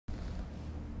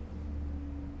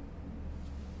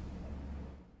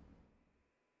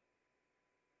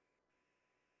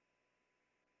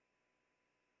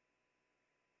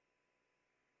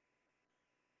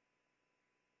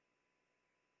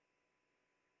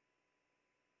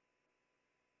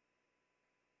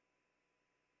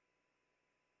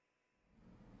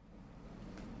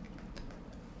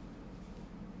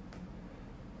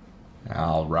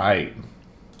All right.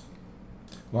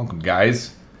 Welcome,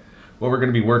 guys. What we're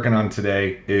going to be working on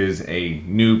today is a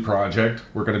new project.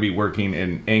 We're going to be working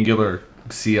in Angular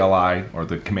CLI, or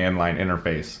the command line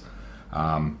interface.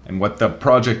 And what the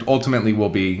project ultimately will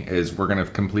be is we're going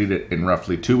to complete it in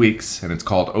roughly 2 weeks, and it's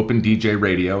called Open DJ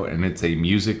Radio, and it's a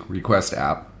music request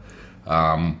app.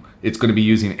 It's going to be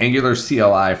using Angular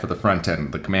CLI for the front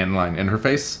end, the command line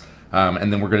interface.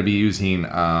 And then we're going to be using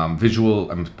we'll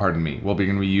be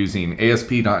going to be using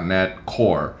ASP.NET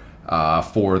Core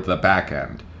for the back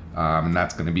end. And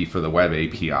that's going to be for the web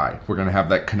API. We're going to have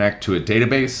that connect to a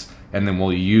database, and then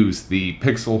we'll use the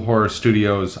Pixel Horror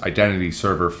Studios identity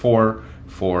server for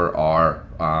our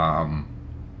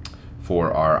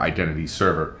identity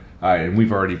server. And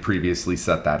we've already previously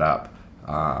set that up.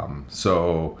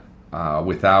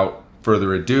 Without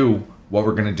further ado, what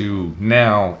we're going to do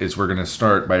now is we're going to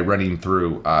start by running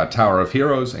through Tower of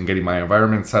Heroes and getting my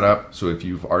environment set up. So if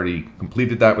you've already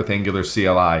completed that with Angular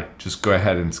CLI, just go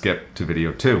ahead and skip to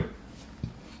video 2.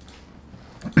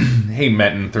 Hey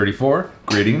Metin34,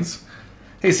 greetings.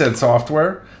 Hey Said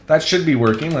Software, that should be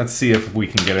working. Let's see if we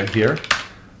can get it here.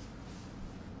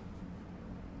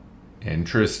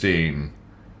 Interesting.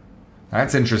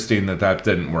 That's interesting that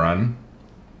didn't run,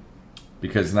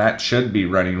 because that should be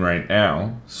running right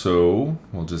now. So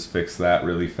we'll just fix that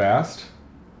really fast.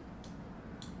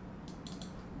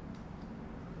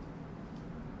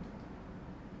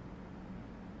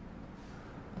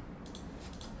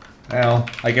 Well,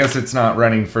 I guess it's not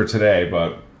running for today,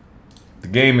 but the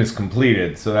game is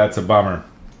completed, so that's a bummer.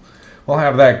 We'll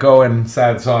have that going,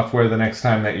 Sad Software, the next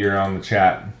time that you're on the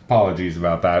chat. Apologies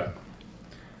about that.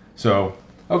 So,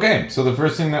 okay, so the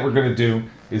first thing that we're going to do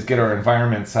is get our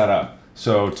environment set up.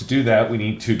 So to do that, we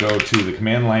need to go to the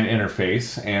command line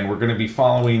interface, and we're going to be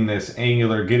following this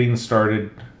Angular Getting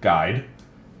Started guide.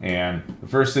 And the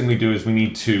first thing we do is we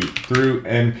need to, through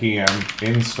npm,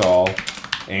 install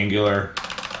Angular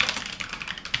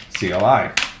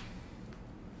CLI.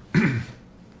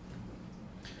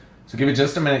 So give it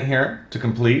just a minute here to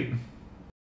complete.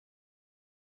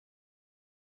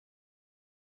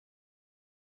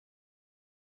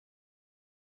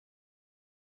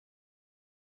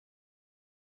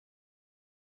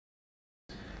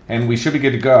 And we should be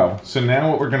good to go. So now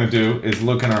what we're going to do is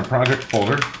look in our project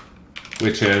folder,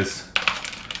 which is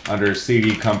under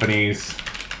CD Companies.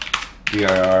 We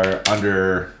are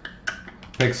under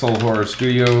Pixel Horror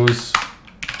Studios.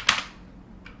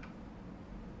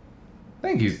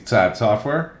 Thank you, Sad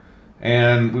Software.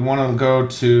 And we want to go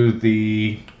to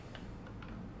the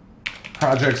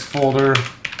projects folder,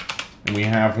 and we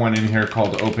have one in here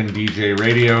called Open DJ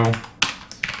Radio.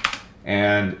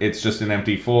 And it's just an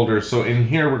empty folder. So in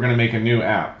here, we're going to make a new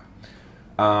app.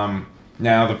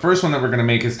 Now, the first one that we're going to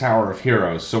make is Tower of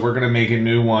Heroes. So we're going to make a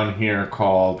new one here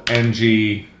called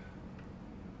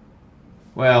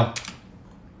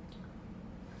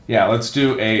let's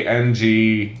do a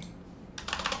ng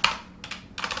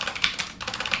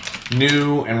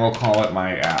new, and we'll call it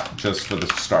my app, just for the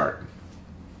start.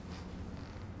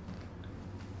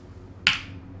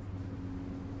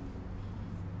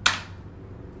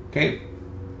 Okay,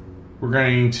 we're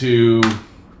going to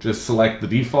just select the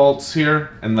defaults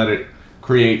here and let it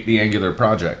create the Angular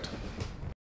project.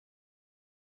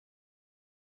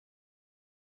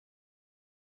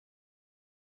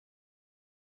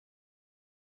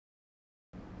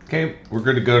 Okay, we're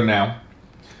good to go now.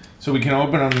 So we can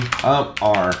open up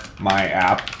our My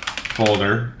App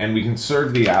folder, and we can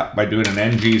serve the app by doing an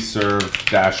ng serve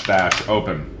 --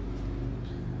 open.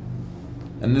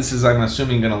 And this is, I'm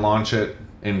assuming, going to launch it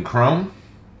in Chrome.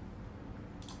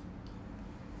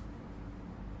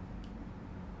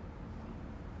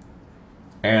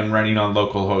 And running on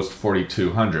localhost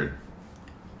 4200.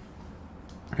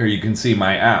 Here you can see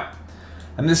my app.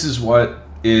 And this is what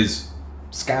is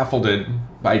scaffolded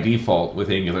by default with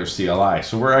Angular CLI.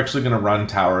 So we're actually going to run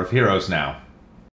Tower of Heroes now.